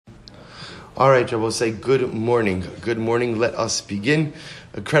All right, I will say good morning. Good morning. Let us begin.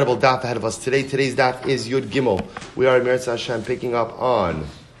 Incredible daf ahead of us today. Today's daf is Yud Gimel. We are Meretz Hashem picking up on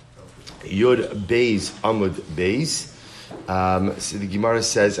Yud Beis Amud Beis. So the Gemara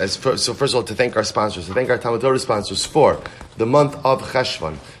says, first of all, to thank our sponsors, to thank our Talmud Torah sponsors for the month of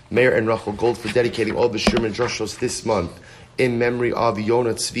Cheshvan, Meir and Rachel Gold for dedicating all the Shirim and Droshos this month in memory of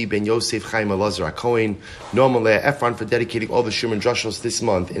Yonah Tzvi ben Yosef Chaim Elazar HaKohen, Noam Alea Efron for dedicating all the Shirim and Droshos this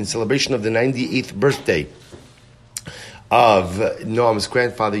month in celebration of the 98th birthday of Noam's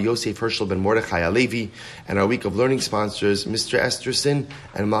grandfather, Yosef Hershel ben Mordechai Alevi, and our week of learning sponsors, Mr. Esterson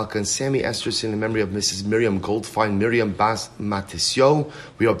and Malka and Sammy Esterson, in memory of Mrs. Miriam Goldfein, Miriam Bas Matisyo.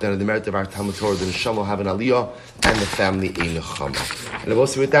 We hope that on the merit of our Talmud Torah, the Neshama will have an aliyah, and the family a nechama. And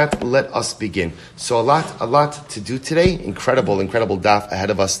also with that, let us begin. So a lot to do today. Incredible daf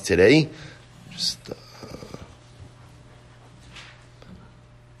ahead of us today.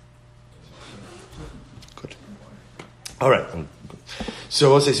 All right.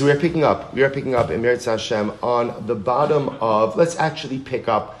 So we are picking up in Meretz Hashem on the bottom of, let's actually pick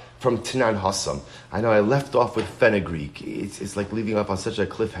up from Tanan Hassam. I know I left off with fenugreek. It's like leaving off on such a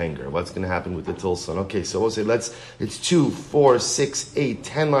cliffhanger. What's going to happen with the Tilson? Okay, so it's 2, 4, 6, 8,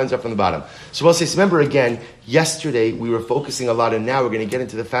 10 lines up from the bottom. So remember again, yesterday we were focusing a lot, and now we're going to get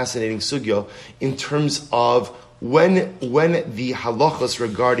into the fascinating sugya in terms of when the halachos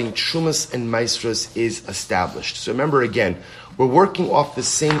regarding Trumas and Maisros is established. So remember again, we're working off the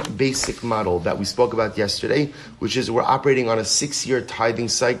same basic model that we spoke about yesterday, which is we're operating on a 6-year tithing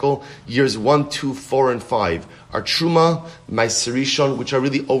cycle. Years 1, 2, 4, and 5 are Truma, Meiser Rishon, which are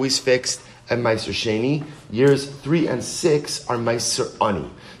really always fixed, and Meiser Sheni. Years 3 and 6 are Meiser Ani.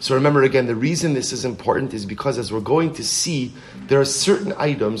 So remember again, the reason this is important is because, as we're going to see, there are certain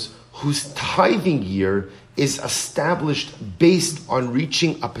items whose tithing year is established based on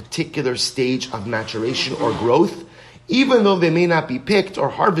reaching a particular stage of maturation or growth, even though they may not be picked or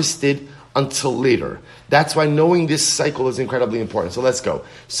harvested until later. That's why knowing this cycle is incredibly important. So let's go.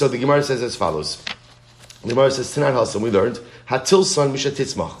 So the Gemara says as follows. The Gemara says, Tanan Hassam, we learned, Hatilson Misha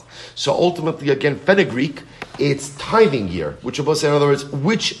Titzmach. So ultimately, again, fenugreek, it's tithing year, which will say, in other words,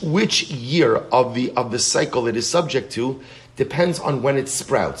 which year of the cycle it is subject to depends on when it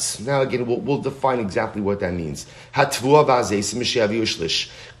sprouts. Now again, we'll define exactly what that means.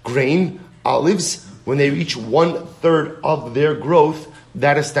 Grain, olives, when they reach 1/3 of their growth,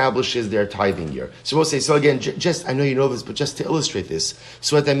 that establishes their tithing year. So we'll say, so again, just I know you know this, but just to illustrate this,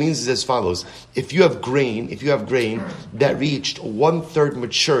 so what that means is as follows. If you have grain that reached 1/3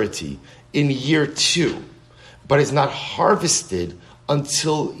 maturity in year 2, but is not harvested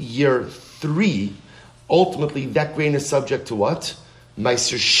until year 3, ultimately, that grain is subject to what?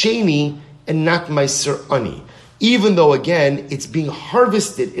 Meiser Sheni and not Meiser Ani. Even though, again, it's being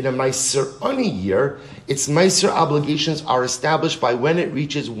harvested in a Meiser Ani year, its Meiser obligations are established by when it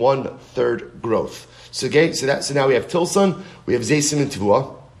reaches 1/3 growth. So now we have Tilson, we have Zaysim and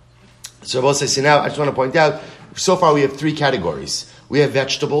Tvua. So now I just want to point out, so far we have 3 categories. We have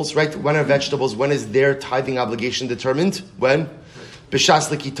vegetables, right? When are vegetables? When is their tithing obligation determined? When? B'shas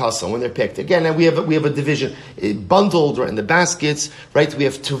l'kitasa, when they're picked. Again, and we have a division, bundled or in the baskets, right? We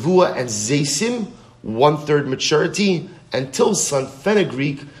have tavua and zaysim, 1/3 maturity, and tilson,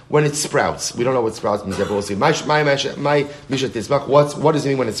 fenugreek, when it sprouts. We don't know what sprouts means. We'll say, my misha titzmach. What does it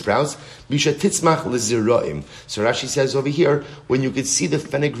mean when it sprouts? Misha titzmach l'ziraim. So Rashi says over here, when you can see the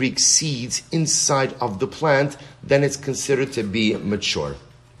fenugreek seeds inside of the plant, then it's considered to be mature.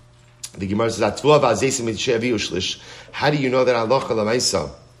 The Gemara says, how do you know that halacha l'maisa,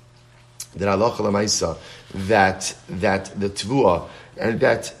 that the tvua, and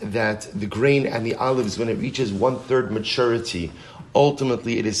that the grain and the olives, when it reaches 1/3 maturity,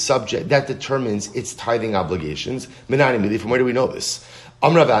 ultimately it is subject, that determines its tithing obligations. From where do we know this?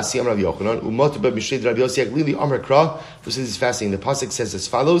 Amrav Asi, Amrav Yochanan, Umotba Mished Rav Yossi Aglili Amar Kra. This is fascinating. The pasuk says as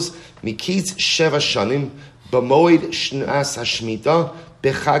follows: Mikitz Sheva Shanim B'moed Shnas Hashmita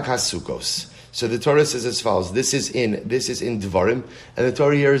Bechag Hasukos. So the Torah says as follows. This is in Dvarim, and the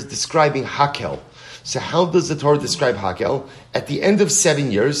Torah here is describing Hakel. So how does the Torah describe Hakel? At the end of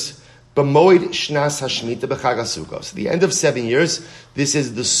 7 years, B'moed Shnas Hashmita Bechag Hasukos. The end of 7 years, this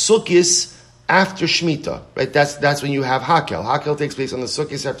is the Sukkis after Shemitah, right? That's when you have Hakel. Hakel takes place on the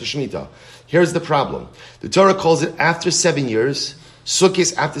Sukkis after Shemitah. Here's the problem. The Torah calls it after 7 years,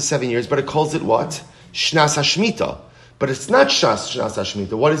 Sukkis after 7 years, but it calls it what? Shnas HaShemitah. But it's not Shnas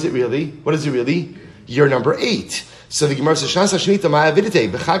HaShemitah. What is it really? Year number 8. So the Gemara says, Shnas HaShemitah ma'avidite,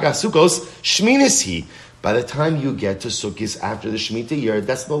 b'chag HaSukkos, shminis hi. By the time you get to Sukkis after the Shemitah year,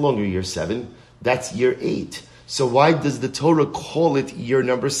 that's no longer year 7, that's year 8. So why does the Torah call it year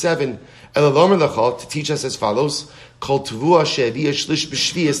number 7? To teach us as follows: Kol Tuvua she'eviya shlish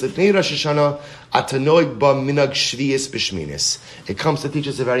b'shviyas l'pnei Rosh Hashanah atanoig ba minag shviyas b'shminis. It comes to teach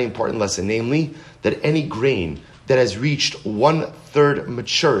us a very important lesson, namely that any grain that has reached 1/3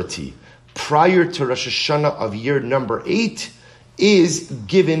 maturity prior to Rosh Hashanah of year number 8 is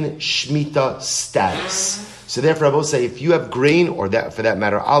given Shemitah status. So therefore, I will say, if you have grain, or that for that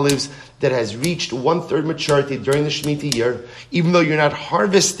matter, olives, that has reached 1/3 maturity during the Shemitah year, even though you're not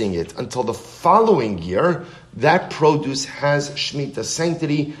harvesting it until the following year, that produce has Shemitah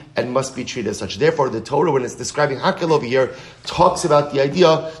sanctity and must be treated as such. Therefore, the Torah, when it's describing Hakel over here, talks about the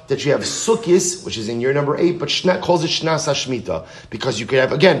idea that you have Sukkis, which is in year number 8, but calls it Shnas HaShemitah, because you could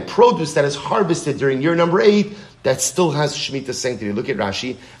have, again, produce that is harvested during year number 8, that still has Shemitah sanctity. Look at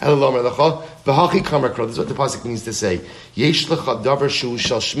Rashi. This is what the pasuk means to say.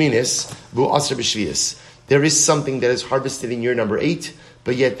 There is something that is harvested in year number 8,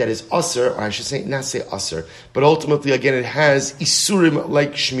 but yet that is aser, or I should say, not say aser, but ultimately, again, it has isurim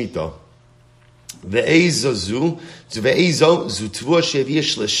like Shemitah. Good.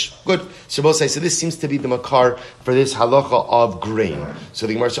 So both say, so this seems to be the makar for this halacha of grain. So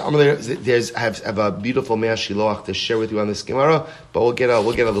the Gemara says, have a beautiful mea shiloach to share with you on this Gemara, but we'll get a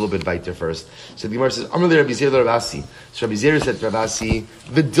little bit weiter first. So the Gemara says, Amr Rabbi Zera Ravasi. So Rabbi Zera said to Ravasi,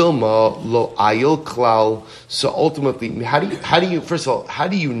 V'dilma lo ayil klal. So ultimately, how do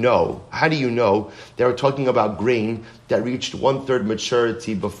you know that we're talking about grain that reached 1/3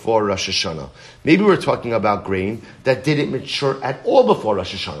 maturity before Rosh Hashanah? Maybe we're talking about grain that didn't mature at all before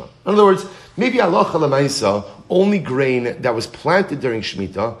Rosh Hashanah. In other words, maybe halacha l'maisa, only grain that was planted during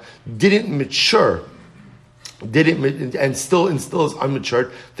Shemitah didn't mature, and still is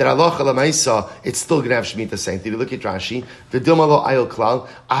unmatured, that halacha l'maisa, it's still going to have Shemitah sanctity. Look at Rashi. V'dilma lo ayil klal,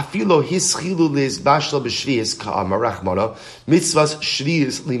 afilo hischilu lizbashla b'shviyas ka'amar rachmana, mitzvahs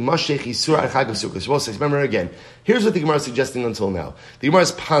shviyas limashech yisur al chag v'sukkos. Well, remember again, here's what the Gemara is suggesting until now. The Gemara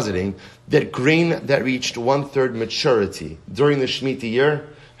is positing that grain that reached 1/3 maturity during the Shemitah year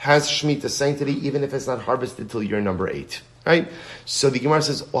has Shemitah sanctity, even if it's not harvested till year number 8. Right? So the Gemara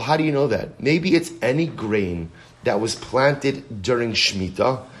says, well, how do you know that? Maybe it's any grain that was planted during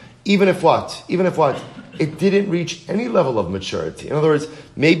Shemitah, even if what? It didn't reach any level of maturity. In other words,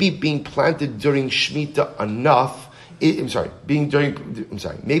 maybe being planted during Shemitah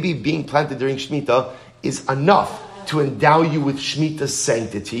maybe being planted during Shemitah is enough to endow you with Shemitah's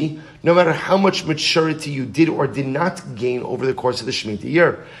sanctity, no matter how much maturity you did or did not gain over the course of the Shemitah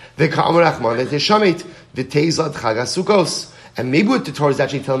year. And maybe what the Torah is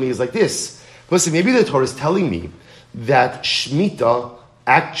actually telling me is like this. Listen, maybe the Torah is telling me that Shemitah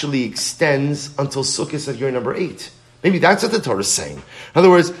actually extends until Sukkot of year number 8. Maybe that's what the Torah is saying. In other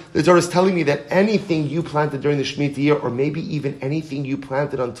words, the Torah is telling me that anything you planted during the Shemitah year, or maybe even anything you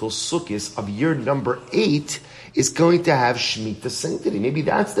planted until Sukkot of year number 8, is going to have Shemitah sanctity. Maybe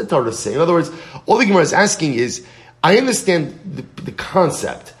that's the Torah saying. In other words, all the Gemara is asking is, I understand the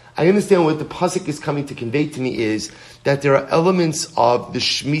concept. I understand what the pasuk is coming to convey to me is that there are elements of the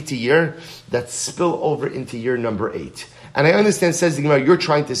Shemitah year that spill over into year number 8. And I understand, says the Gemara, you're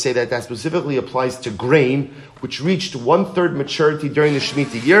trying to say that specifically applies to grain, which reached 1/3 maturity during the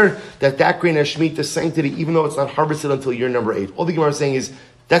Shemitah year, that grain has Shemitah sanctity, even though it's not harvested until year number 8. All the Gemara is saying is,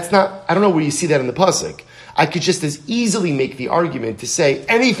 that's not, I don't know where you see that in the pasuk. I could just as easily make the argument to say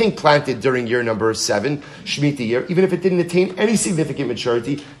anything planted during year number 7, Shemitah year, even if it didn't attain any significant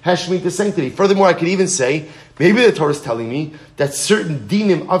maturity, has Shemitah sanctity. Furthermore, I could even say, maybe the Torah is telling me that certain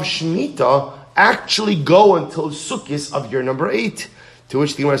dinim of Shemitah actually go until Sukkot of year number 8. To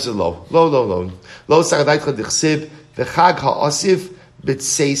which the Gemara says, Lo sagadaytcha dichsiv v'chag ha'asif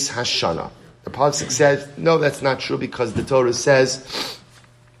b'tseis hashana. The pasuk says, no, that's not true, because the Torah says,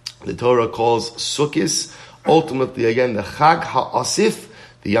 the Torah calls Sukkot, ultimately again, the Chag HaAsif,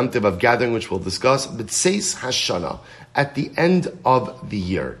 the Yom Tov of gathering, which we'll discuss, B'tseis Hashana, at the end of the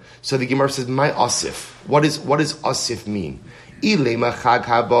year. So the Gemara says, my Asif. What does Asif mean? Ilema Chag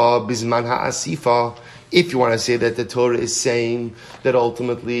Haba Bizman HaAsifa. If you want to say that the Torah is saying that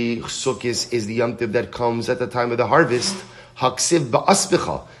ultimately Sukkot is the Yom Tov that comes at the time of the harvest, Haksiv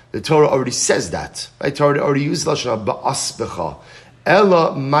Ba'asbicha. The Torah already says that. Right? Torah already used Lashon Ba'asbicha.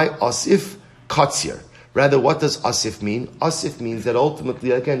 Ella my asif katzir. Rather, what does asif mean? Asif means that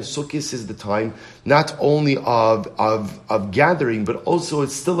ultimately, again, Sukkot is the time not only of gathering, but also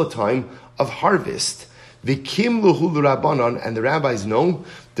it's still a time of harvest. V'kim luhu l'Rabbanan, and the rabbis know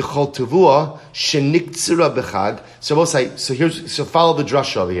the chol tevua sheniktzira b'chag. So follow the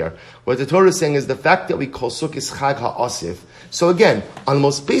drasha over here. What the Torah is saying is the fact that we call Sukkot Chag HaAsif. So again, on the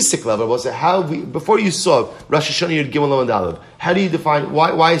most basic level, was how we, before you saw Rosh Hashanah Yud Gimel Lamed Aleph, how do you define,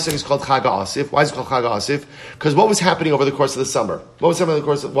 why is Sukkot called Chag HaAsif? Why is it called Chag HaAsif? Because what was happening over the course of the summer? What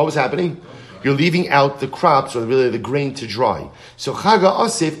was happening? You're leaving out the crops, or really the grain, to dry. So Chag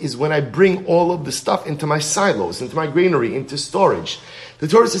HaAsif is when I bring all of the stuff into my silos, into my granary, into storage. The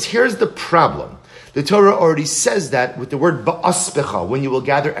Torah says, here's the problem. The Torah already says that with the word ba'aspecha, when you will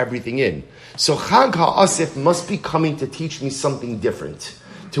gather everything in. So Chag HaAsif must be coming to teach me something different.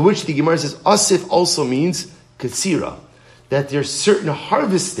 To which the Gemara says, Asif also means katsira. That there's certain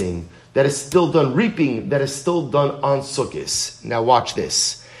harvesting that is still done, reaping that is still done on Sukkot. Now watch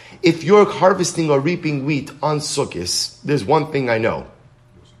this. If you're harvesting or reaping wheat on Sukkot, there's one thing I know.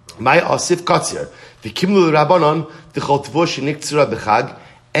 My asif katzir, the kimlu rabbanon, the chaltvosh niktzura b'chag,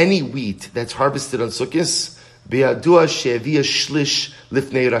 any wheat that's harvested on Sukkot, be'adua she'evia shlish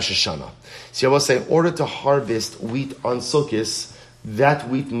lifnei Rosh Hashanah. See, I will say, in order to harvest wheat on Sukkot, that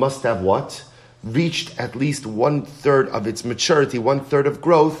wheat must have what? Reached at least 1/3 of its maturity, 1/3 of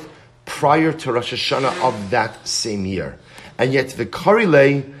growth, prior to Rosh Hashanah of that same year. And yet,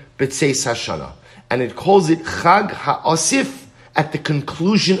 v'karilei b'tzeis Hashana. And it calls it Chag HaAsif at the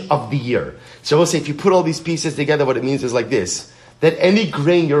conclusion of the year. So I will say, if you put all these pieces together, what it means is like this, that any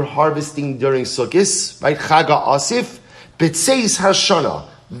grain you're harvesting during Sukkot, right, Chag HaAsif, b'tzeis Hashana,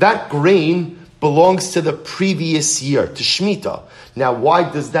 that grain belongs to the previous year, to Shemitah. Now, why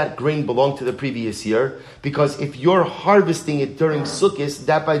does that grain belong to the previous year? Because if you're harvesting it during Sukkot,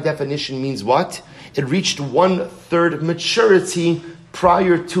 that by definition means what? It reached 1/3 maturity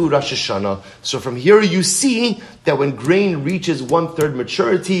prior to Rosh Hashanah. So from here you see that when grain reaches 1/3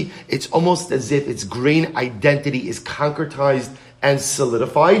 maturity, it's almost as if its grain identity is concretized and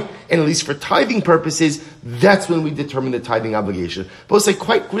solidified. And at least for tithing purposes, that's when we determine the tithing obligation. But it's like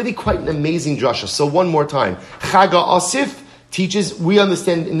quite an amazing drasha. So one more time. Chag HaAsif teaches, we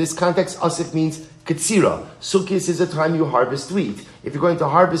understand in this context, Asif means Ketzira. Sukkot is a time you harvest wheat. If you're going to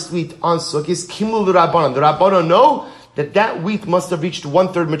harvest wheat on Sukkot, Kimul Rabbanon. The Rabbanon know that wheat must have reached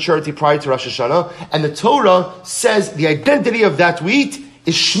 1/3 maturity prior to Rosh Hashanah. And the Torah says the identity of that wheat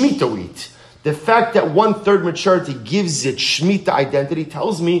is Shemitah wheat. The fact that 1/3 maturity gives it Shemitah identity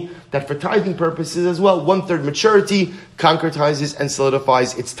tells me that for tithing purposes as well, 1/3 maturity concretizes and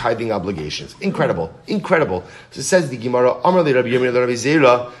solidifies its tithing obligations. Incredible. So it says the Gemara, Amar le Rabbi Yirmiyah le Rabbi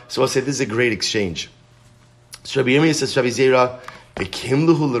Zera. So I'll say this is a great exchange. So Rabbi Yirmiyah says, Rabbi Zera,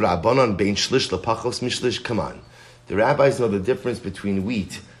 Bekimluhu l'Rabbanon bein shlish l'pachos mishlish. Come on. The rabbis know the difference between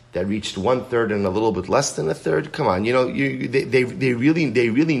wheat that reached 1/3 and a little bit less than 1/3. Come on, they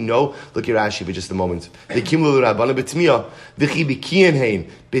really know. Look at Rashi for just a moment. They kimlu l'Rabbanan b'tmiya v'chi b'kiyan hein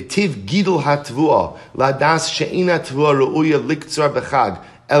b'tiv gidul hatvua ladas she'ina tvua ru'uya liktzar b'chag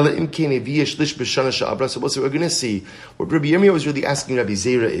ela imkein eviyah shlish b'shana sha'abra. So what we're going to see, what Rabbi Yirmiyah was really asking Rabbi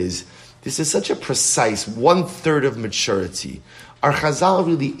Zera is, this is such a precise 1/3 of maturity. Are Chazal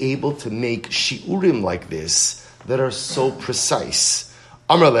really able to make shiurim like this that are so precise?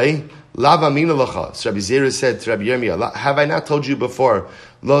 Amrle, Lav Amina Lacha. So Rabbi Zera said to Rabbi Yirmiyah, have I not told you before?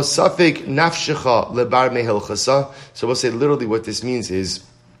 Lo Safik Nafshecha Lebar Mehilchasa. So we'll say literally what this means is,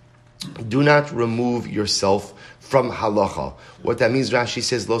 do not remove yourself from halacha. What that means, Rashi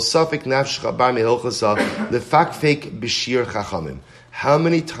says, Lo Safik Nafshecha Bar Mehilchasa Lefakfek B'shir Chachamim. How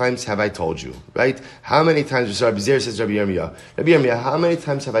many times have I told you? Right? How many times? So Rabbi Zera says to Rabbi Yirmiyah, how many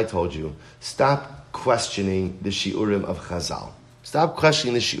times have I told you? Stop questioning the shiurim of Chazal. Stop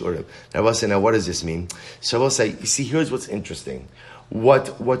questioning the shiurim. Now I will say, now what does this mean? So I will say, you see, here's what's interesting.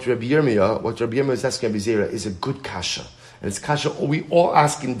 What Rabbi Yirmiyah is asking Rabbi Zera is a good kasha. And it's kasha we all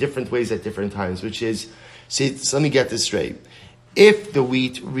ask in different ways at different times, which is, see, so let me get this straight. If the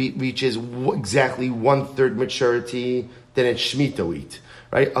wheat reaches exactly 1/3 maturity, then it's Shemitah wheat,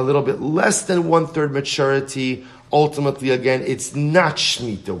 right? A little bit less than 1/3 maturity, ultimately again, it's not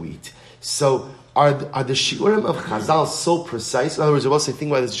Shemitah wheat. So are the shiurim of Chazal so precise? In other words, I will say, think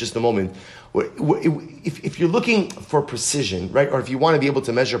about this just a moment. If you're looking for precision, right, or if you want to be able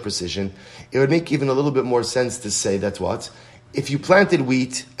to measure precision, it would make even a little bit more sense to say that what? If you planted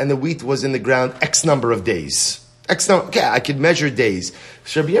wheat and the wheat was in the ground X number of days, okay, I could measure days.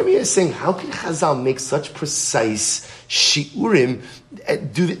 So Rabbi Yirmiyah is saying, how can Chazal make such precise shiurim?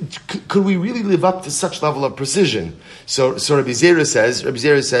 Could we really live up to such level of precision? So Rabbi Zera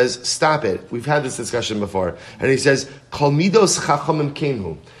says, stop it. We've had this discussion before. And he says, Kol midos chachamim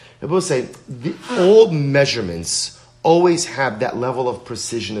kenhu. They both say, all measurements always have that level of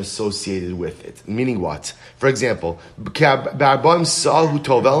precision associated with it. Meaning what? For example, we'll say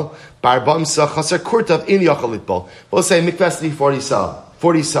mikvah 40 sa.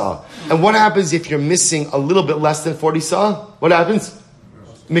 40 sa. And what happens if you're missing a little bit less than 40 sa? What happens?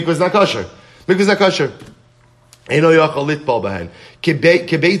 Mikvah's not kosher. Mikvah's not kosher.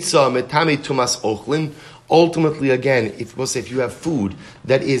 Ultimately, again, if you have food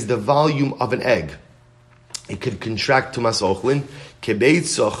that is the volume of an egg, it could contract tumas ochlin.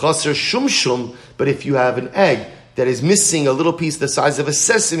 But if you have an egg that is missing a little piece the size of a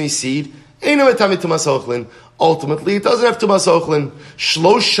sesame seed, ultimately it doesn't have tumas ochlin.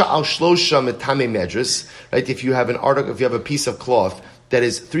 Shlosha al shlosha metame medras. Right? If you have a piece of cloth that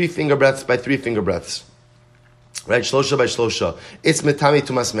is 3 finger breadths by 3 finger breadths. Right, shlosha by shlosha. It's metame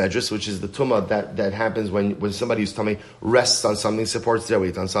tumas medras, which is the tuma that happens when somebody whose tummy rests on something, supports their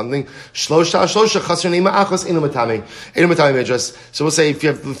weight on something. Shlosha chaser neima achos inu metame medras. So we'll say if you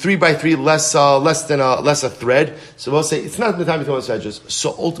have 3 by 3 less a thread. So we'll say it's not metame tumas medras.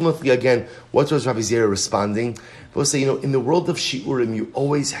 So ultimately, again, what was Rabbi Zera responding? We'll say, in the world of shiurim, you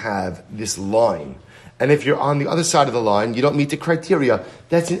always have this line. And if you're on the other side of the line, you don't meet the criteria.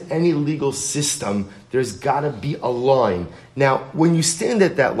 That's in any legal system. There's got to be a line. Now, when you stand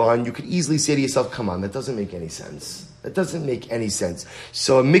at that line, you could easily say to yourself, come on, that doesn't make any sense. That doesn't make any sense.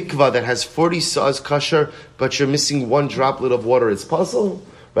 So a mikvah that has 40 sa is kosher, but you're missing 1 droplet of water, it's puzzle.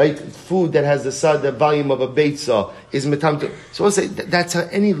 Right? Food that has the volume of a beitza is metam. So I'll say that's how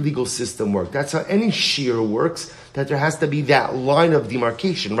any legal system works. That's how any shear works, that there has to be that line of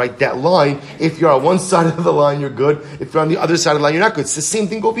demarcation, right? That line, if you're on one side of the line, you're good. If you're on the other side of the line, you're not good. It's the same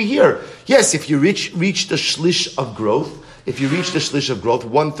thing over here. Yes, if you reach the shlish of growth,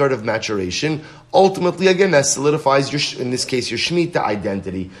 1/3 of maturation, ultimately, again, that solidifies in this case, your Shemitah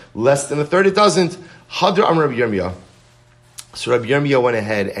identity. Less than a third, it doesn't. Hadr Amar Rabbi Yirmiyah. So Rabbi Yirmiyah went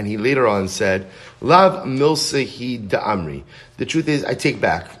ahead and he later on said, Lav milsehi da'amri. The truth is, I take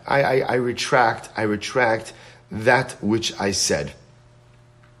back. I retract that which I said.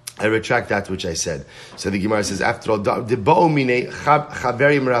 I retract that which I said. So the Gemara says, after all, because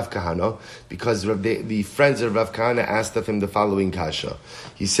the friends of Rav Kahana asked of him the following kasha.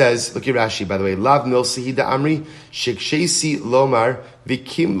 He says, look at Rashi, by the way, Lav milsehi da'amri, shekshesi lomar,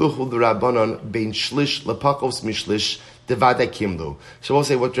 vikim luhu d'rabanon, bein shlish lepakos mishlish, so we'll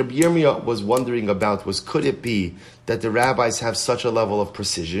say what Rabbi Yirmiyah was wondering about was, could it be that the rabbis have such a level of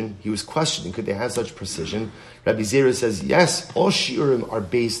precision? He was questioning, could they have such precision? Rabbi Zera says, yes, all shiurim are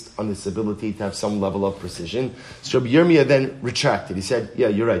based on this ability to have some level of precision. So Rabbi Yirmiyah then retracted. He said, yeah,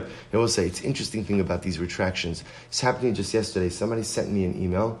 you're right. I will say, it's an interesting thing about these retractions. It's happening just yesterday. Somebody sent me an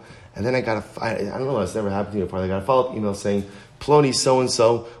email, and then I don't know, it's never happened to me before. I got a follow-up email saying, Ploni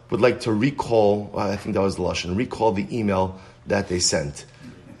so-and-so would like to recall, I think that was the Lashon, recall the email that they sent.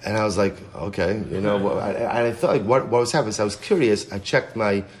 And I was like, okay, I thought, like, what was happening? So I was curious. I checked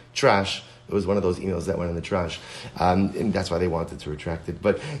my trash. It was one of those emails that went in the trash. And that's why they wanted to retract it.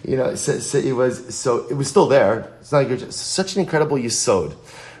 But, so it was still there. It's not like such an incredible yesod,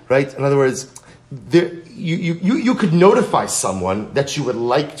 right? In other words, you could notify someone that you would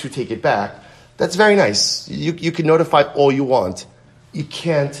like to take it back. That's very nice. You can notify all you want. You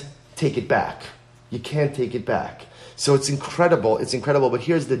can't take it back. You can't take it back. So it's incredible. But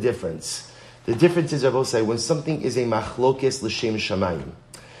here's the difference. The difference is, I will say, when something is a machlokes l'shem shamayim,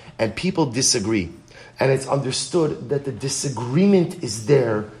 and people disagree, and it's understood that the disagreement is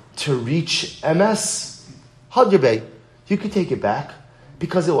there to reach MS, hadyabe, you could take it back,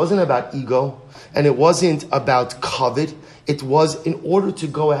 because it wasn't about ego, and it wasn't about covet. It was in order to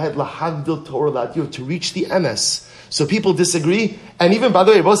go ahead, lahagdil Torah ladir, to reach the MS. So people disagree, and even, by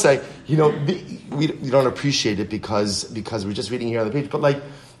the way, we'll say, we don't appreciate it because we're just reading here on the page, but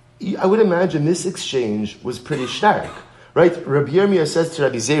I would imagine this exchange was pretty stark, right? Rabbi Yirmiyah says to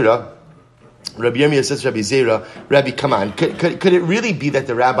Rabbi Zera, Rabbi, come on, could it really be that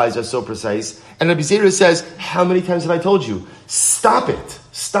the rabbis are so precise? And Rabbi Zera says, how many times have I told you? Stop it.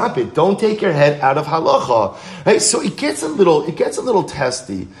 Don't take your head out of halacha. Right? So it gets a little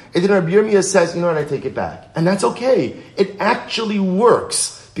testy. And then Rabbi Yirmiyah says, you know what, I take it back. And that's okay. It actually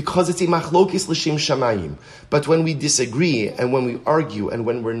works because it's a machlokes l'shem shamayim. But when we disagree, and when we argue, and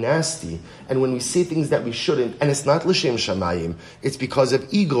when we're nasty, and when we say things that we shouldn't, and it's not l'shem shamayim, it's because of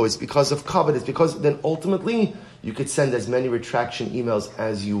ego, it's because of covet, it's because then ultimately you could send as many retraction emails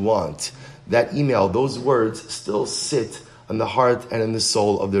as you want. That email, those words still sit on the heart and in the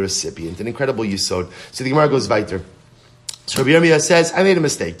soul of the recipient. An incredible yisod. So the Gemara goes weiter. So Rabbi Yirmiyah says, I made a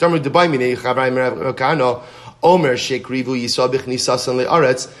mistake. Omer shekrivu yisal bichnisasan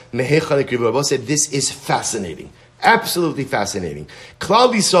le'aretz mehechan ekrivu. Rabbi said, this is fascinating. Absolutely fascinating.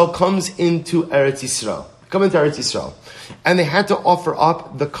 Klal Yisrael comes into Eretz Yisrael. And they had to offer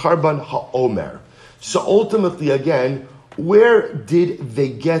up the karban ha'omer. So ultimately, again, where did they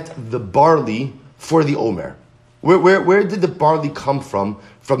get the barley for the Omer? Where did the barley come from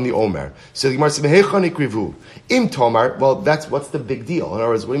the Omer? So the Gemara says, Im Tomar, well, what's the big deal? In other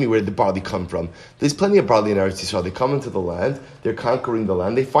words, what do you mean, where did the barley come from? There's plenty of barley in Eretz Yisrael. They come into the land, they're conquering the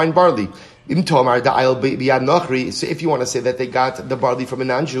land, they find barley. Im Tomar, the Ayil Biyad Nachri. So if you want to say that they got the barley from a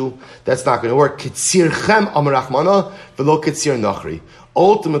non-Jew, that's not going to work. Kitzirchem Amar Rachmana, v'lo Kitzir Nachri.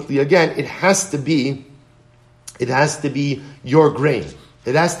 Ultimately, again, it has to be your grain.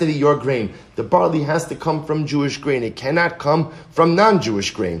 It has to be your grain. The barley has to come from Jewish grain. It cannot come from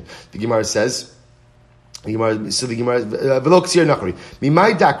non-Jewish grain. The Gemara says, well,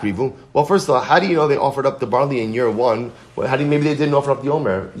 first of all, how do you know they offered up the barley in year one? Well, maybe they didn't offer up the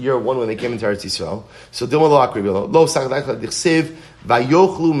Omer year one when they came into Eretz Yisrael. So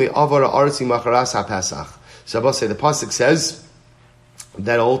So I'll say the pasuk says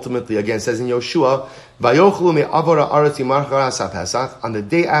that ultimately, again, says in Yoshua, on the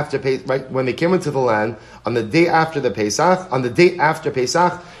day after Pesach, right, when they came into the land, on the day after Pesach,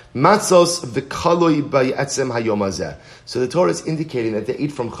 matzos v'kaloi b'etzem hayom hazeh. So the Torah is indicating that they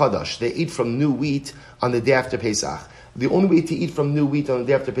eat from chadash, they eat from new wheat on the day after Pesach. The only way to eat from new wheat on the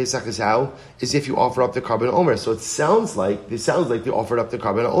day after Pesach is how? Is if you offer up the Karban Omer. So it sounds like they offered up the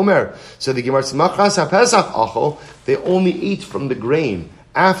Karban Omer. So the Gemara says, Machras ha-Pesach achol, they only eat from the grain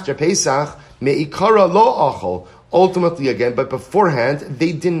after Pesach, me'ikara lo achol. Ultimately again, but beforehand,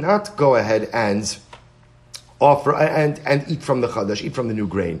 they did not go ahead and offer and eat from the chadash, eat from the new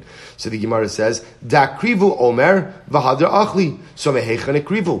grain. So the Gemara says, "Da krivu omer v'hadar achli." So mehechan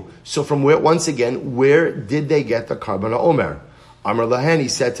krivu. So from where, once again, where did they get the Karban Omer? Amar lahen, he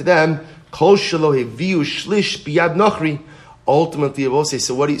said to them, "Kol shelo heviu shlish biyad nachri." Ultimately, it will say.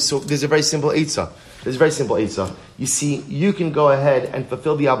 So there's a very simple eitzah. You see, you can go ahead and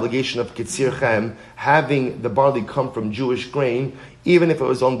fulfill the obligation of Kitzir Chem, having the barley come from Jewish grain, even if it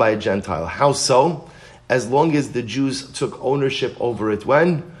was owned by a Gentile. How so? As long as the Jews took ownership over it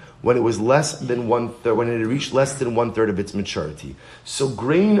when it was less than 1/3, when it had reached less than 1/3 of its maturity. So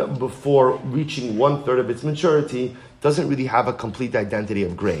grain before reaching 1/3 of its maturity doesn't really have a complete identity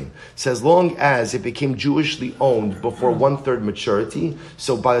of grain. So as long as it became Jewishly owned before 1/3 maturity,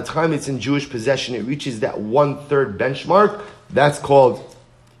 so by the time it's in Jewish possession, it reaches that 1/3 benchmark, that's called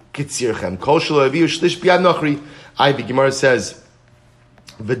Kitzir Chem. Kol shelo haviu shlish biyad nachri. The Gemara says,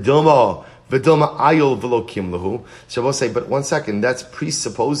 V'dilma ayol v'lo kimlahu. So we'll say, but one second, that's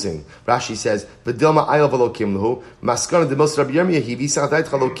presupposing. Rashi says, v'dilma ayol v'lo kimlahu. Maskana de most Rabbi Yirmiyah he v'satayt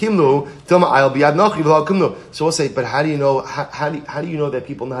chalo kimlahu. Dilma ayol biyad nachri v'lo kimlahu. So we'll say, but how do you know? How do you know that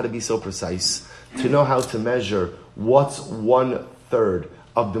people know how to be so precise to know how to measure what's 1/3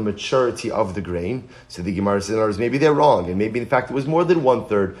 of the maturity of the grain? So the Gemara says, maybe they're wrong, and maybe in fact it was more than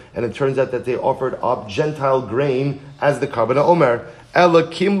 1/3, and it turns out that they offered up Gentile grain as the Karban Omer. Ela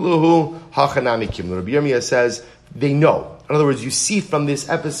kimluhu hachanami kimlu. Rabbi Yirmiyah says they know. In other words, you see from this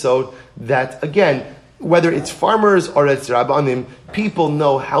episode that, again, whether it's farmers or it's rabbanim, people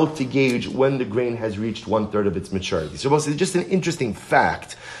know how to gauge when the grain has reached 1/3 of its maturity. So it's just an interesting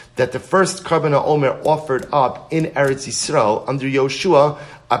fact that the first Karban Omer offered up in Eretz Yisrael under Yoshua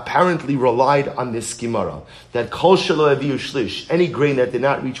apparently relied on this Gemara, that Kol shelo haviu shlish, any grain that did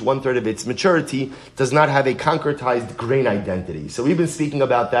not reach 1/3 of its maturity, does not have a concretized grain identity. So we've been speaking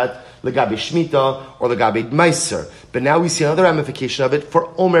about that legabe Shemitah or legabe Meiser. But now we see another ramification of it for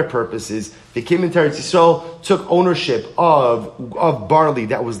Omer purposes. They came into Eretz Yisrael, took ownership of barley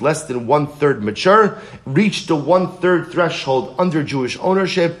that was less than 1/3 mature, reached the 1/3 threshold under Jewish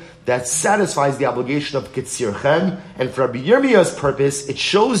ownership. That satisfies the obligation of Kitzir Chem, and for Rabbi Yirmiyah's purpose, it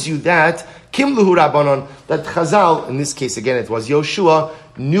shows you that Kimluhu Rabbanon, that Chazal, in this case again it was Yoshua,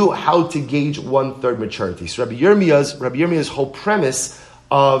 knew how to gauge 1/3 maturity. So Rabbi Yirmiyah's whole premise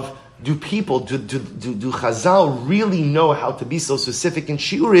of do Chazal really know how to be so specific in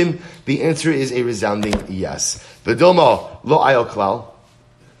Shiurim? The answer is a resounding yes. V'dilma lo ayol klal.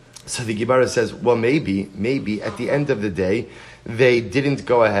 So the Gemara says, well, maybe at the end of the day, they didn't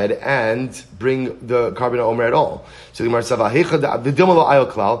go ahead and bring the Karban Omer at all. So the Gemara says, "V'dilma lo ayol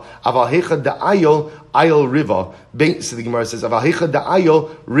klal, aval heicha ayol riva." So the Gemara says, "Aval heicha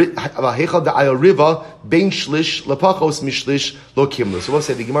ayol riva bein shlish lepachos mishlish lo kimlu." So we'll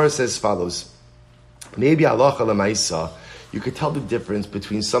say the Gemara says as follows: maybe halacha lemaisa, you could tell the difference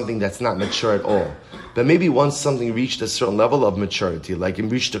between something that's not mature at all. But maybe once something reached a certain level of maturity, like it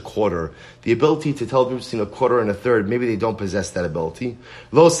reached a quarter, the ability to tell between a quarter and a third, maybe they don't possess that ability.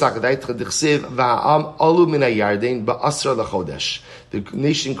 The The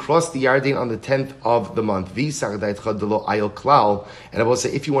nation crossed the Yarden on the 10th of the month. And I will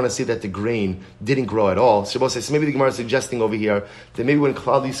say, if you want to say that the grain didn't grow at all, so maybe the Gemara is suggesting over here that maybe when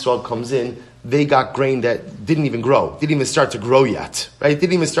Klal Yisrael comes in, they got grain that didn't even grow, didn't even start to grow yet, right?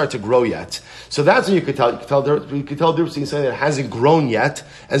 Didn't even start to grow yet. So that's when you could tell. You could tell difference between something that hasn't grown yet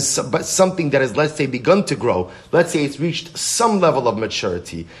and but something that has, let's say, begun to grow. Let's say it's reached some level of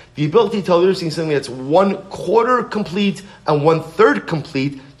maturity. The ability to tell difference between something that's 1/4 complete and 1/3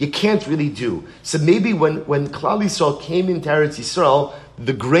 complete, you can't really do. So maybe when Klal Yisrael came into Eretz Yisrael,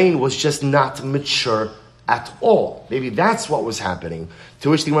 the grain was just not mature at all. Maybe that's what was happening. To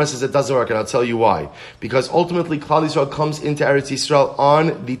which the Gemara says it doesn't work, and I'll tell you why. Because ultimately, Klal Yisrael comes into Eretz Yisrael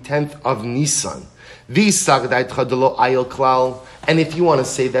on the 10th of Nisan. And if you want to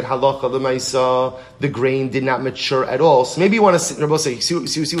say that halacha l'maisa, the grain did not mature at all, so maybe you want to say,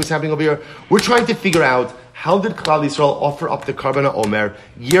 see what's happening over here? We're trying to figure out how did Klal Yisrael offer up the Karban Omer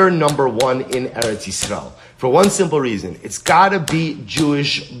year number 1 in Eretz Yisrael? For one simple reason, it's got to be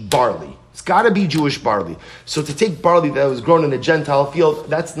Jewish barley. It's got to be Jewish barley. So to take barley that was grown in a Gentile field,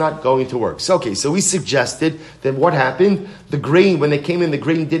 that's not going to work. So we suggested that what happened, the grain, when they came in, the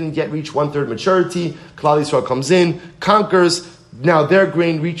grain didn't yet reach 1/3 maturity. Klal Yisrael comes in, conquers. Now their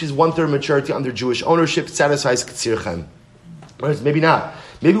grain reaches 1/3 maturity under Jewish ownership, satisfies K'tzir Chem. Whereas maybe not.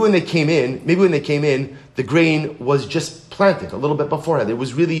 Maybe when they came in, the grain was just planted a little bit beforehand. There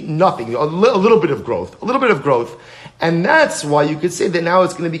was really nothing, a little bit of growth. And that's why you could say that now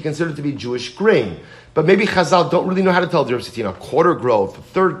it's going to be considered to be Jewish grain. But maybe Chazal don't really know how to tell the difference between a 1/4 growth, a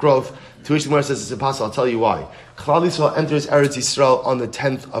 1/3 growth, to which the Gemara says it's impossible. I'll tell you why. Klal Yisrael enters Eretz Yisrael on the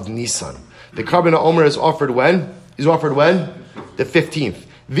 10th of Nisan. The Karban Omer is offered when? The 15th.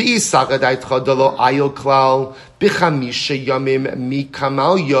 Right, on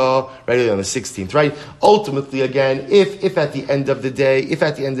the 16th, right? Ultimately, again, if at the end of the day,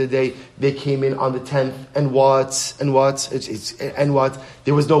 they came in on the 10th, and what?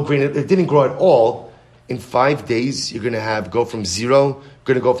 There was no grain, it didn't grow at all. In 5 days, you're going to go from zero,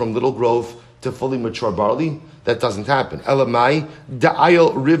 going to go from little growth to fully mature barley. That doesn't happen. Elamai,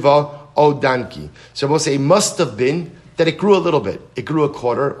 da'ayil riva odanki. So we'll say it must have been that it grew a little bit. It grew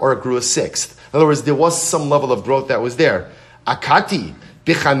 1/4 or it grew 1/6. In other words, there was some level of growth that was there. Akati,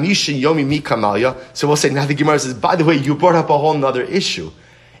 bichamishin yomi mi kamalya. So we'll say, now the Gemara says, by the way, you brought up a whole other issue.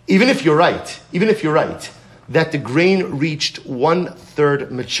 Even if you're right, that the grain reached 1/3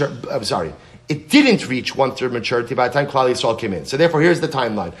 mature, it didn't reach 1/3 maturity by the time Klal Yisrael came in. So therefore, here's the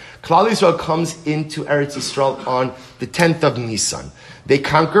timeline. Klal Yisrael comes into Eretz Yisrael on the 10th of Nisan. They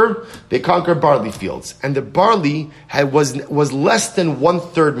conquer barley fields, and the barley was less than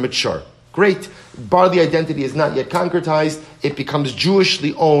 1/3 mature. Great. Barley identity is not yet concretized. It becomes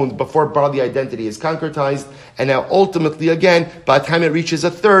Jewishly owned before barley identity is concretized, and now ultimately, again, by the time it reaches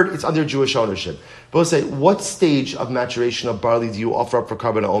 1/3, it's under Jewish ownership. But we'll say, what stage of maturation of barley do you offer up for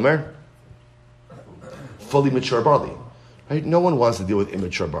Karban Omer? Fully mature barley. Right? No one wants to deal with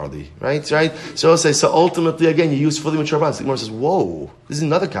immature barley, right? So I'll say, so ultimately, again, you use fully mature barley. So the Gemara says, whoa, this is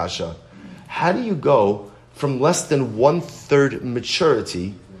another kasha. How do you go from less than 1/3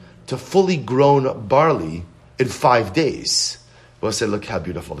 maturity to fully grown barley in 5 days? We'll say, look how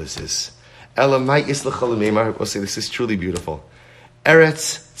beautiful this is. Elamai islachal meimar. We'll say, this is truly beautiful.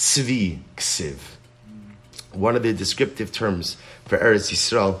 Eretz tzvi ksiv. One of the descriptive terms for Eretz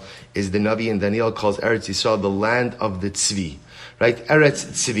Yisrael is the Navi in Daniel calls Eretz Yisrael the land of the tzvi, right? Eretz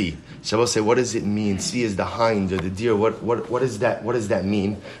tzvi. So we'll say, what does it mean? Tzvi is the hind or the deer. What is that? What does that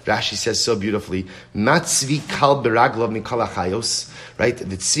mean? Rashi says so beautifully, Mat tzvi kal beraglav mikol hachayos, right?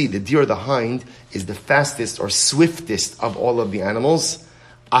 The tzvi, the deer or the hind, is the fastest or swiftest of all of the animals.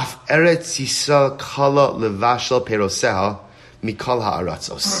 Af Eretz Yisrael kala levashal peroseha mikol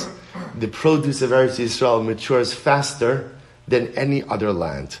ha'aratzos. The produce of Eretz Yisrael matures faster than any other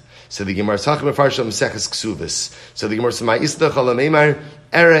land. So the Gemara Sachem Mefarshim Meseches Ksuvis. So the Gemara Samai Isdach Alameimar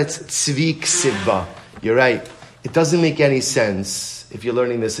Eretz Tzvi Ksivba. You're right. It doesn't make any sense if you're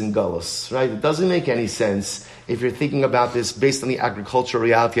learning this in Galus, right? It doesn't make any sense if you're thinking about this based on the agricultural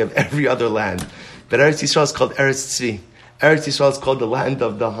reality of every other land. But Eretz Yisrael is called Eretz Tzvi. Eretz Yisrael is called the land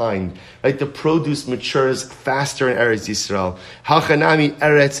of the hind. Right? The produce matures faster in Eretz Yisrael. Hachanami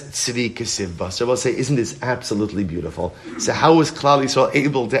Eretz Tzvi Kesivba. So we'll say, isn't this absolutely beautiful? So how was Klal Yisrael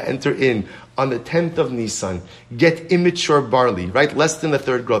able to enter in on the 10th of Nisan, get immature barley, right? Less than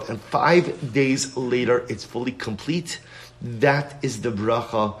 1/3 growth, and 5 days later it's fully complete? That is the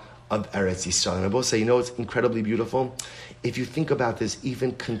bracha of Eretz Yisrael. And I will say, it's incredibly beautiful. If you think about this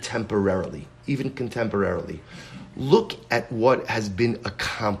even contemporarily, look at what has been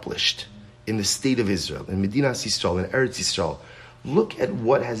accomplished in the state of Israel, in Medinas Yisrael, in Eretz Yisrael, look at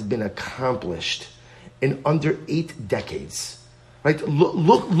what has been accomplished in under 8 decades. Right?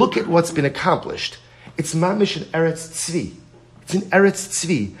 Look at what's been accomplished. It's mamish in Eretz Tzvi. It's in Eretz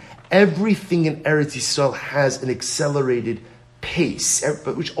Tzvi. Everything in Eretz Yisrael has an accelerated pace,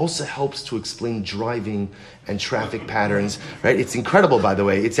 which also helps to explain driving and traffic patterns. Right? It's incredible, by the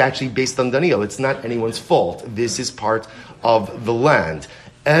way. It's actually based on Daniel. It's not anyone's fault. This is part of the land.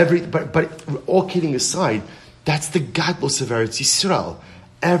 But all kidding aside, that's the gadlus of Eretz Yisrael.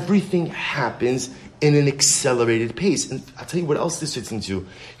 Everything happens in an accelerated pace. And I'll tell you what else this fits into.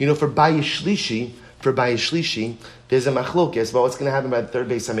 For Bayis Shlishi, there's a machlokes about what's going to happen by the third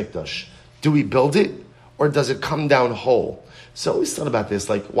Beis HaMikdash. Do we build it, or does it come down whole? So I always thought about this,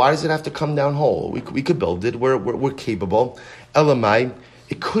 like, why does it have to come down whole? We could build it, we're capable. Elamai,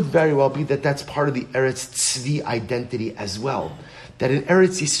 it could very well be that that's part of the Eretz Tzvi identity as well. That in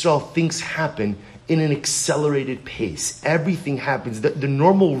Eretz Yisrael, things happen in an accelerated pace. Everything happens. The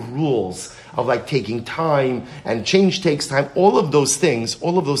normal rules of like taking time and change takes time, all of those things,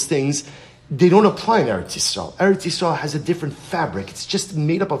 they don't apply in Eretz Yisrael. Eretz Yisrael has a different fabric. It's just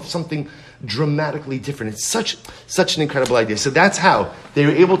made up of something dramatically different. It's such an incredible idea. So that's how they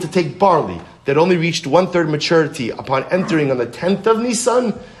were able to take barley that only reached 1/3 maturity upon entering on the 10th of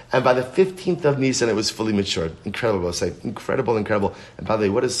Nisan, and by the 15th of Nisan, it was fully matured. Incredible, I'll say. Incredible. And by the way,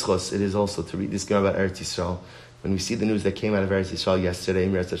 what is chus? It is also to read this Gemara about Eretz Yisrael. When we see the news that came out of Eretz Yisrael yesterday,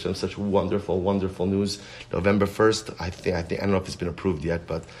 Meretz Hashem, such wonderful, wonderful news. November 1st, I don't know if it's been approved yet,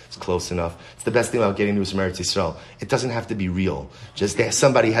 but it's close enough. It's the best thing about getting news from Eretz Yisrael. It doesn't have to be real. Just that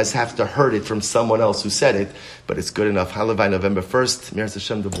somebody have to heard it from someone else who said it, but it's good enough. Halavai, November 1st, Meretz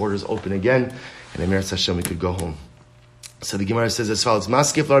Hashem, the borders open again, and in Meretz Hashem, we could go home. So the Gemara says as follows,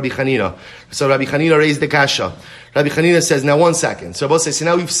 Maskif Rabbi Chanina. So Rabbi Chanina raised the kasha. Rabbi Chanina says, now 1 second. So Rabbi says, so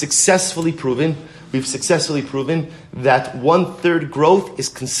now we've successfully proven that 1/3 growth is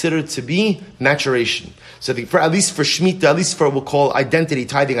considered to be maturation. So at least for Shemitah, at least for what we'll call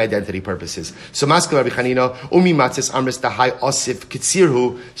tithing identity purposes. So Maskil Rabbi Chanina, Umi Matzis Amris Tahai Osif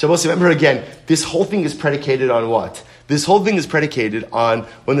Kitzirhu. So also remember again, this whole thing is predicated on what? This whole thing is predicated on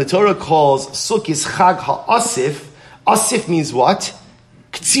when the Torah calls Sukkis Chag HaOsif. Asif means what?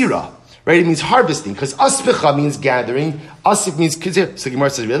 Ktsira. Right? It means harvesting. Because aspecha means gathering. Asif means ktsira. So the Gemara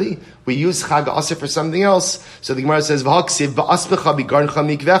says, really? We use Chag Asif for something else. So the Gemara says, V'haksiv v'aspecha bigarncha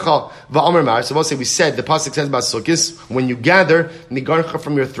mikvecha v'amar mar. So we'll say, we said, the pasuk says about Sukkis, when you gather nigarncha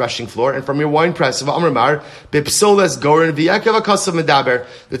from your threshing floor and from your wine press, v'amar mar, b'psoles goren v'yakev akasav medaber.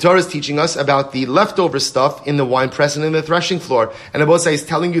 The Torah is teaching us about the leftover stuff in the wine press and in the threshing floor. And Abba is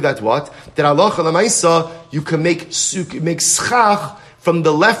telling you that what? That Allah Lamaisa, you can make schach from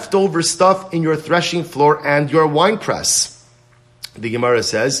the leftover stuff in your threshing floor and your wine press. The Gemara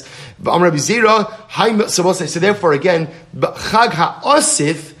says, so therefore again, Chag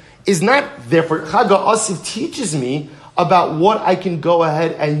HaOsif is not, therefore Chag HaOsif teaches me about what I can go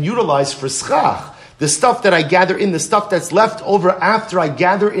ahead and utilize for schach. The stuff that I gather in, the stuff that's left over after I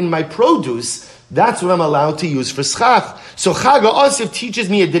gather in my produce, that's what I'm allowed to use for schach. So Chag HaOsif teaches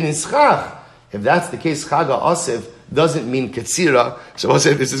me it didn't schach. If that's the case, Chag HaOsif doesn't mean Ketzira. So I'll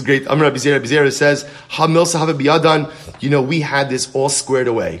say this is great. Amr Rabbi Zera says, Hamil Sahava Biyadan, we had this all squared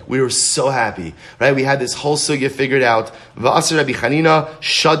away. We were so happy. Right? We had this whole sugya figured out. Va'asar Rabbi Chanina,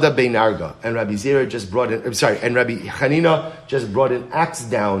 Shada Beinarga. And Rabbi Zera just brought in, and Rabbi Chanina just brought an axe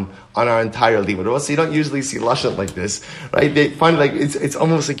down on our entire limud. So you don't usually see lashon like this, right? They find like it's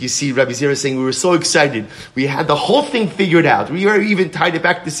almost like you see Rabbi Zera saying, we were so excited. We had the whole thing figured out. We were even tied it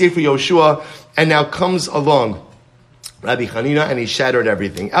back to Sefer Yoshua, and now comes along Rabbi Chanina, and he shattered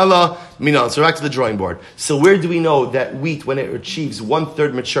everything. Ella, Minal. So back to the drawing board. So where do we know that wheat, when it achieves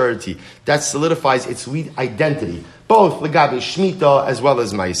 1/3 maturity, that solidifies its wheat identity? Both Legabe Shemitah as well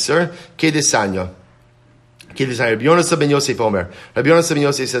as Meiser. Kedesanya. Rabbi Yonasan ben Yosef Omer. Rabbi Yonasan ben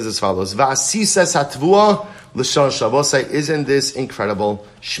Yosef says as follows. Va'asisa satvua l'shon shavosai. Isn't this incredible?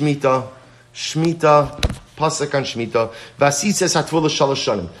 Shemitah. Pasuk on Shemitah. V'asisa satvua l'shalosh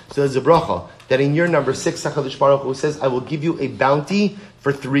shanim. So there's a bracha that in year number 6, HaKadosh Baruch Hu says, I will give you a bounty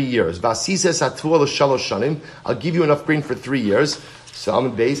for 3 years. V'asisa satvua l'shalosh shanim. I'll give you enough grain for 3 years. So I'm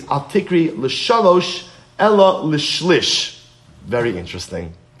in base. Al tikri l'shalosh ella l'shlish. Very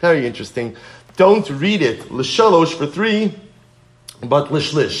interesting. Don't read it l'shalosh for 3, but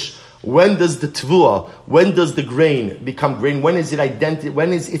l'shlish. When does the tvua, when does the grain become grain? When is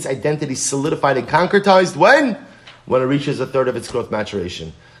its identity solidified and concretized? When it reaches 1/3 of its growth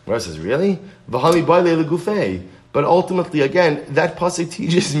maturation. Gemara says, really? V'hami baile legufei. But ultimately, again, that pasuk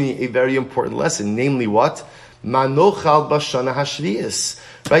teaches me a very important lesson, namely what? Manochal b'shana hashvius.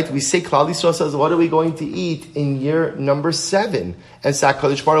 Right? We say, Klal Yisrael says, what are we going to eat in year number 7? And so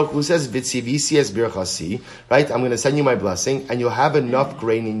HaKadosh Baruch Hu says, Vitzi visi es birchasi. Right? I'm going to send you my blessing, and you'll have enough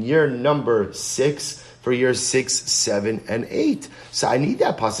grain in year number 6 for years 6, 7, and 8. So I need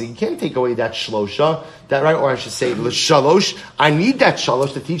that pasuk. You can't take away that shlosha, that right? Or I should say l'shalosh. I need that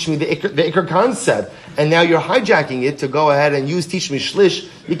shalosh to teach me the ikr concept. And now you're hijacking it to go ahead and teach me shlish.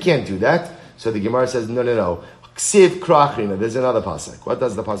 You can't do that. So the Gemara says, no. Ksiv krachrina. There's another pasuk. What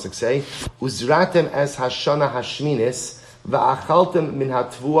does the pasuk say? Uzratem es hashana hashminis va'achaltem min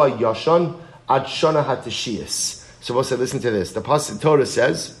hatvua yashon ad shana hatishiyas. So we'll say, listen to this. The pasuk Torah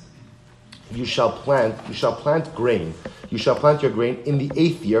says, you shall plant grain. You shall plant your grain in the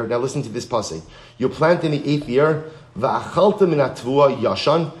 8th year. Now listen to this pasuk. You'll plant in the 8th year va'achaltem min hatvua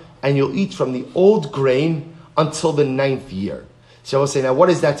yashon, and you'll eat from the old grain until the 9th year. So we'll say, now what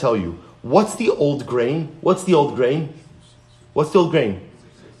does that tell you? What's the old grain?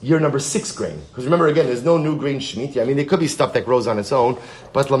 Year number 6 grain. Because remember again, there's no new grain Shemitah. I mean, there could be stuff that grows on its own.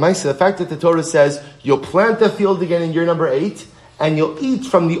 But Lamaisa, the fact that the Torah says, you'll plant the field again in year number 8, and you'll eat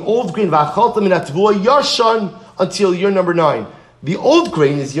from the old grain, yashan, until year number 9. The old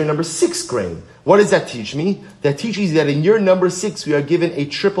grain is year number 6 grain. What does that teach me? That teaches that in year number 6, we are given a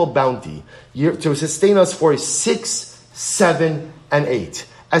triple bounty to sustain us for 6, 7, and 8.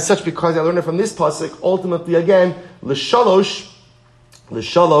 As such, because I learned it from this pasuk, ultimately again, l'shalosh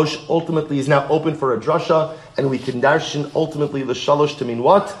ultimately is now open for a drasha, and we can darshan ultimately l'shalosh to mean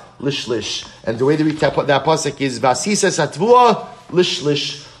what? L'shlish. And the way that we tap that pasuk is vasisa satvua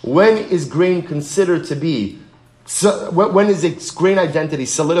l'shlish. When is grain considered to be? When is its grain identity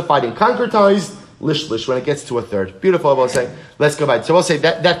solidified and concretized? Lishlish, when it gets to a third. Beautiful, we'll say. Let's go back. So we'll say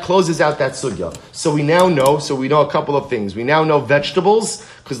that closes out that sugya. So we know a couple of things. We now know vegetables,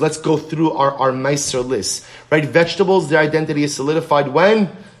 because let's go through our meiser list. Right? Vegetables, their identity is solidified when?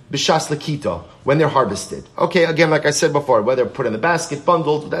 B'shas lakita, when they're harvested. Okay, again, like I said before, whether put in the basket,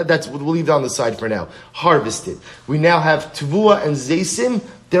 bundled, we'll leave that on the side for now. Harvested. We now have tvua and zaysim,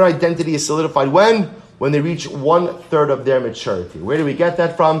 their identity is solidified when? When they reach 1/3 of their maturity. Where do we get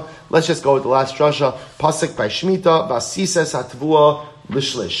that from? Let's just go with the last drasha. Pasuk by Shemitah, Vasisa Satvua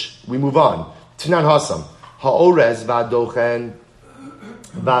Lishlish. We move on. Tanan Hasam. Ha'orez va'dochen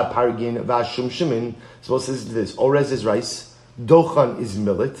va'pargin va'shumshimin. So we'll listen to this. Orez is rice. Dochan is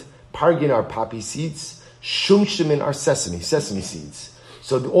millet. Pargin are poppy seeds. Shumshimin are sesame seeds.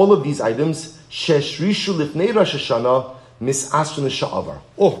 So all of these items, Sheshrishu Lifnei Rosh Hashanah, Mis'asrun Sha'avar.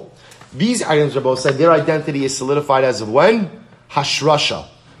 These items are both said, their identity is solidified as of when? Hashrasha,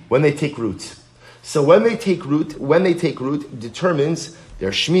 when they take root. So when they take root determines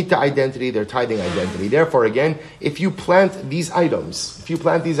their Shemitah identity, their tithing identity. Therefore, again, if you plant these items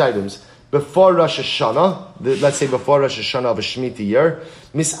before Rosh Hashanah, let's say before Rosh Hashanah of a Shemitah year,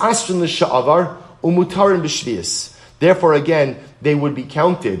 mis'asrin l'sha'avar umutarin b'shvius. Therefore, again, they would be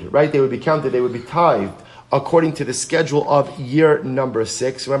counted, right? They would be tithed according to the schedule of year number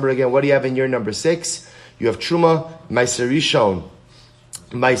 6. Remember again, what do you have in year number 6? You have Truma, Meiser Rishon,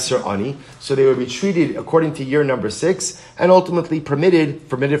 Meiser Ani. So they would be treated according to year number 6, and ultimately permitted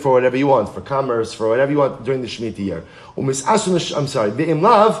for whatever you want, for commerce, for whatever you want during the Shemitah year. Be'im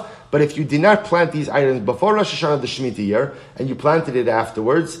lav, but if you did not plant these items before Rosh Hashanah of the Shemitah year, and you planted it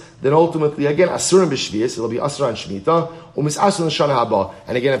afterwards, then ultimately, again, Asurim b'Shvius, it'll be Asur on Shemitah, Asur l'Shana haba.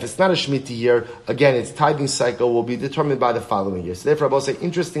 And again, if it's not a Shemitah year, again, its tithing cycle will be determined by the following year. So therefore, I will say,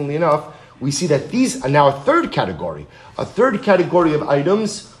 interestingly enough, we see that these are now a third category of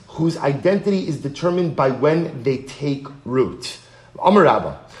items whose identity is determined by when they take root. Amar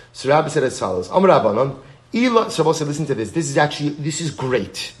Rabba. So Rabba said as follows, Amar Rabbanon, so we'll say, listen to this. This is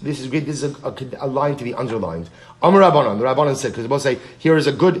great. This is a line to be underlined. Amar Rabbanon, the Rabbanon said, because we'll say, here is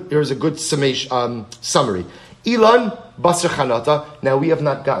a good summation, summary. Ilan Basar Chanata. Now we have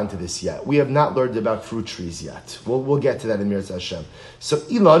not gotten to this yet. We have not learned about fruit trees yet. We'll get to that in Mirza Hashem. So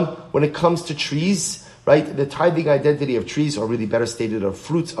Ilan, when it comes to trees, right, the tithing identity of trees, or really better stated, of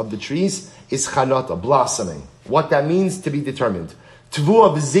fruits of the trees, is Chanata, blossoming. What that means to be determined.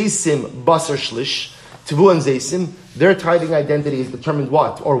 Tvua v'zeisim Basar Shlish. Tvua and Zaysim, their tithing identity is determined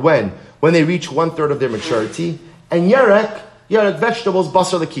what? Or when? When they reach 1/3 of their maturity. And Yerek, vegetables,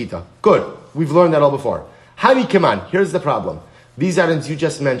 Basar Lakita. Good. We've learned that all before. Hani Kaman, here's the problem. These items you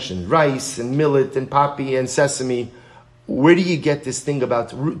just mentioned, rice and millet and poppy and sesame, where do you get this thing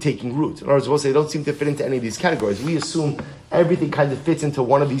about taking root? In other words, we'll say they don't seem to fit into any of these categories. We assume everything kind of fits into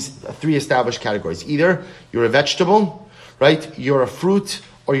one of these 3 established categories. Either you're a vegetable, right? You're a fruit,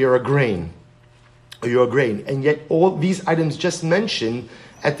 or you're a grain. And yet all these items just mentioned,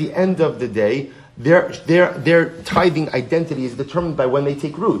 at the end of the day, their tithing identity is determined by when they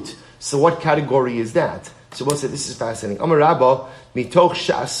take root. So what category is that? So we'll say this is fascinating. Amar Rabba, mitoch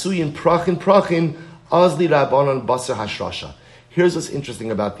she'asuyin prachin, azli rabbanon basar hashrasha. Here's what's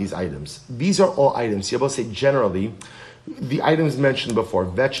interesting about these items. These are all items. You'll say generally, the items mentioned before,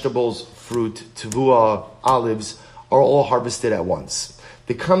 vegetables, fruit, tevua, olives, are all harvested at once.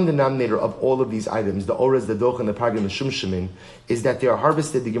 The common denominator of all of these items, the orez, the doch, and the pargim, the shumshimin, is that they are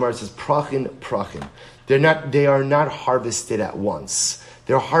harvested, the Gemara says, prachin. They are not harvested at once.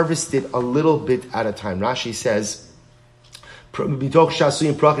 They're harvested a little bit at a time. Rashi says, mitoch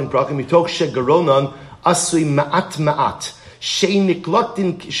she'asuyin prachin, mitoch she'garonan asui ma'at ma'at. She'ein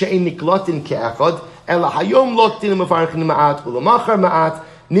niklatin ke'echad, ela hayom lotin mefarchin ma'at, ulamachar ma'at,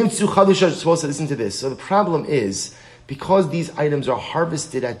 nimtzu chadush. You're supposed to listen to this. So the problem is, because these items are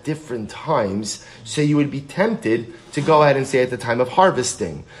harvested at different times, so you would be tempted to go ahead and say at the time of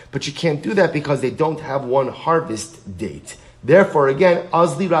harvesting. But you can't do that because they don't have one harvest date. Therefore, again,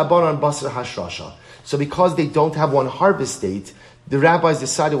 azli rabbanan basar hashrasha. So because they don't have one harvest date, the rabbis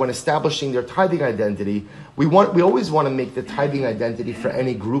decided when establishing their tithing identity, we always want to make the tithing identity for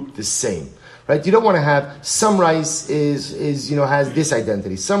any group the same. Right? You don't want to have some rice has this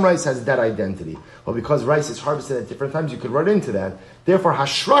identity, some rice has that identity. Well, because rice is harvested at different times, you could run into that. Therefore,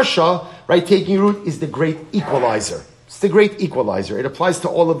 hashrasha, right, taking root, is the great equalizer. It's the great equalizer. It applies to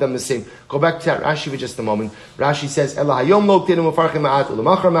all of them the same. Go back to that Rashi for just a moment. Rashi says, Ela hayom lo k'tenu mefarchim ma'at,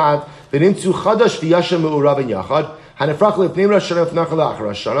 u'lemachar ma'at, v'nimtzu chadash v'yashem me'urav yachad, hanefrach le'pnim rashana v'nachal la'achar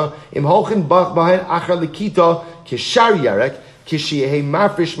rashana, im holchen b'hen achar l'kita k'shar yarek, k'shiyehei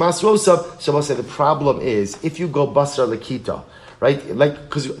mafrish masrosav. So we'll say the problem is, if you go basar l'kita, right? Like,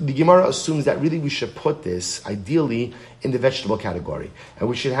 because the Gemara assumes that really we should put this, ideally, in the vegetable category. And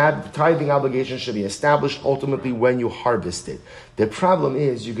we should have, the tithing obligation should be established ultimately when you harvest it. The problem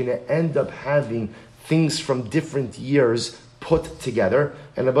is, you're going to end up having things from different years put together.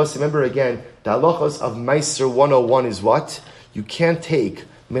 And remember again, the halachos of Meiser 101 is what? You can't take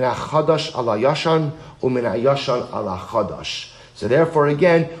min ha'chadash ala yashan or min ha'yashan ala chadash. So therefore,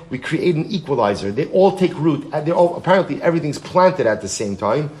 again, we create an equalizer. They all take root. Apparently, everything's planted at the same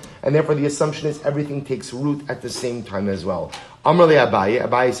time, and therefore the assumption is everything takes root at the same time as well. Amar le Abaye.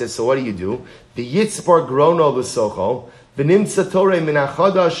 Abaye says, so what do? The yitzpor grono l'socho, v'nimtza torei min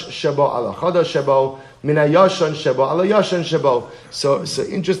ha'chadash shebo ala chadash shebo, min ha'yashan shebo ala yashan shebo. So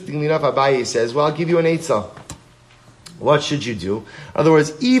interestingly enough, Abaye says, well, I'll give you an eitzah. What should you do? In other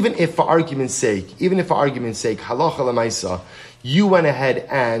words, even if for argument's sake, halacha l'maisa, you went ahead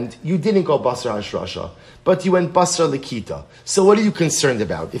and you didn't go basar hashrasha, but you went basar l'kita. So what are you concerned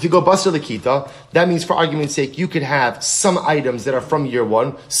about? If you go basar l'kita, that means for argument's sake, you could have some items that are from year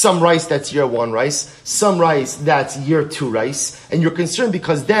one, some rice that's year one rice, some rice that's year two rice, and you're concerned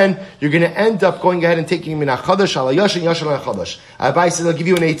because then you're going to end up going ahead and taking min ha'chadash ala yashan, yashan ala chadash. Abai says, I'll give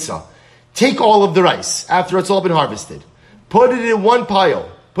you an eitzah. Take all of the rice after it's all been harvested. Put it in one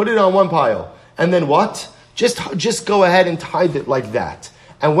pile. Put it on one pile. And then what? Just go ahead and tithe it like that.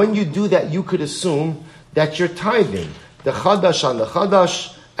 And when you do that, you could assume that you're tithing the chadash on the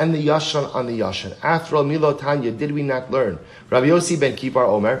chadash and the yashan on the yashan. After all, Milo Tanya, did we not learn? Rabbi Yossi ben Kipar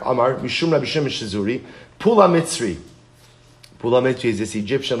Amar, Mishum Rabbi Shimon Shizuri, Pula Mitzri. Pula Mitzri is this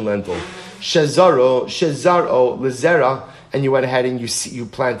Egyptian lentil. Shezaro, Lezera, and you went ahead and you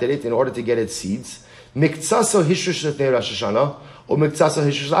planted it in order to get its seeds. Miktsaso Hishrush Lefnei Rosh Hashanah, or Miktsaso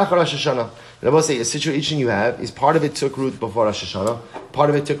Hishrush Achar Rosh Hashanah. And I will say, a situation you have is part of it took root before Rosh Hashanah, part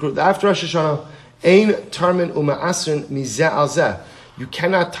of it took root after Rosh Hashanah. Ein Tarmin Uma'asrin Mizeh Al Zeh. You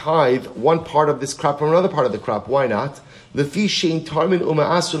cannot tithe one part of this crop from another part of the crop. Why not? Lefi Shein Tarmin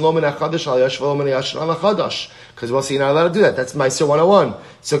Uma'asrin Lo Min HaChadash Al Yash V'Lo Min HaYashan Al HaChadash. Because we'll see, you're not allowed to do that. That's Meiser 101.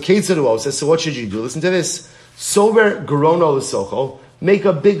 So Keitzaruo says, so what should you do? Listen to this. Sover Gerono L'Socho. Make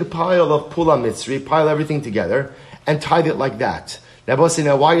a big pile of Pula Mitzri, pile everything together, and tithe it like that. Now,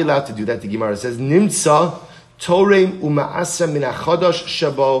 why are you allowed to do that? The Gemara says, Nimtza Toreim Uma'asa Min HaChadash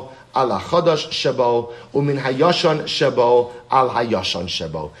Shebo Al HaChadash Shebo Umin HaYashan Shebo Al HaYashan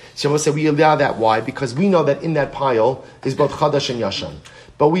Shebo. So we'll say we allow that. Why? Because we know that in that pile is both Chadash and Yashan.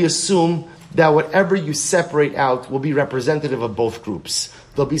 But we assume that whatever you separate out will be representative of both groups.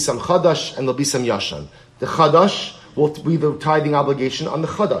 There'll be some Chadash and there'll be some Yashan. The Chadash will be the tithing obligation on the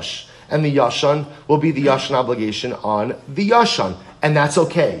Chadash, and the Yashan will be the Yashan obligation on the Yashan. And that's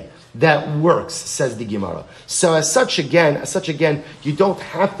okay. That works, says the Gemara. So as such again, you don't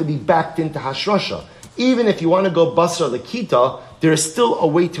have to be backed into Hashrasha. Even if you want to go Basar L'Kita, there is still a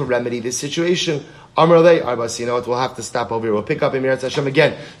way to remedy this situation. Amrle Arbas, you know what? We'll have to stop over here. We'll pick up in Meretz Hashem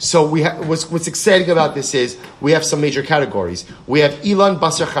again. So what's exciting about this is we have some major categories. We have Ilan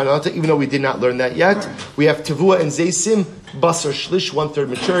Basar Chanata, even though we did not learn that yet. We have Tavua and Zaysim, Basar Shlish, 1/3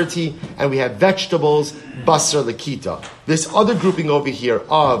 maturity, and we have vegetables, Basar Lakita. This other grouping over here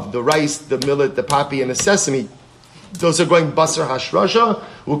of the rice, the millet, the poppy, and the sesame, those are going Basar Hashrasha.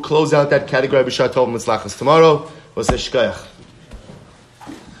 We'll close out that category B'Shah Tov Mitzlachas tomorrow. We'll say Shkoyach.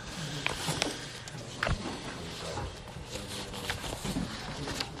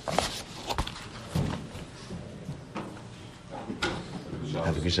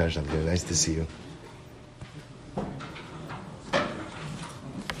 Have a good Shah. Nice to see you.